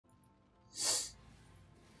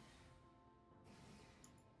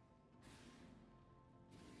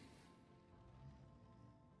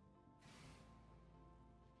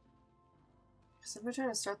Somebody trying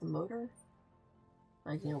to start the motor?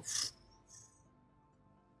 Like, you know.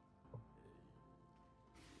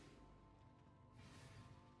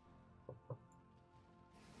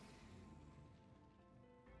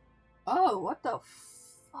 Oh, what the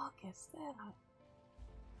fuck is that?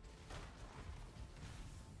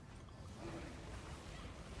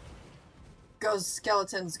 Go,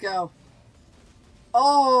 skeletons, go.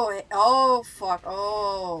 Oh, oh, fuck,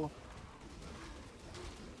 oh.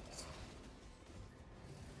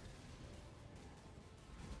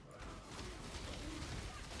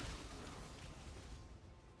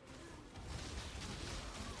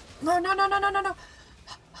 No, no, no, no, no, no, no.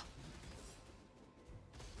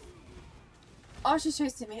 Oh, she's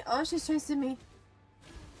chasing me. Oh, she's chasing me.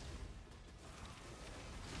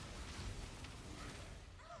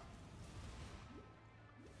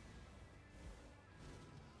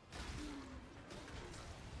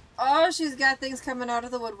 Oh, she's got things coming out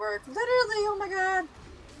of the woodwork. Literally, oh my god.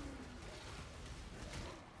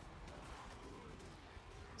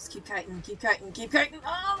 Just keep kiting, keep kiting, keep kiting.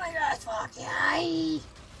 Oh my god, fuck yeah.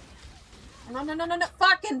 No, no, no, no, no.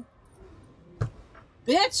 Fucking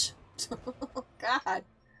bitch. Oh god.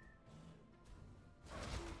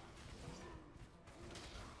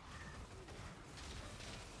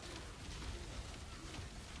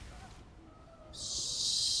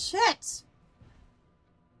 Shit.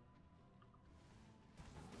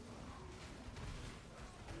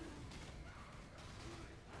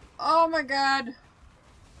 Oh my god.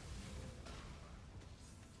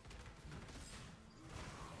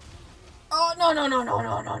 Oh no no no no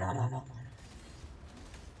no no no no no.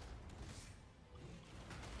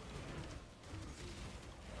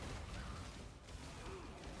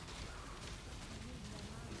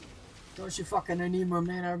 Don't you fucking need more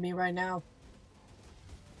man out of me right now.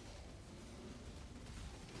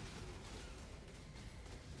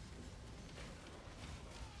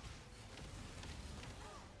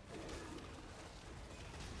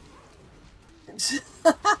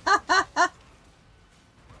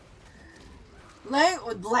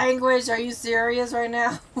 Language, are you serious right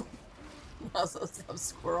now? Also, some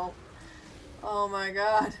squirrel. Oh my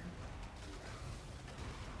god.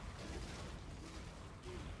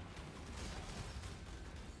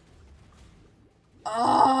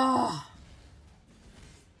 Oh.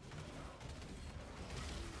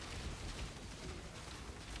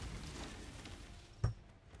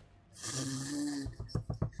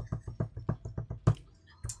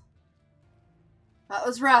 That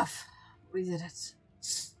was rough. We did it.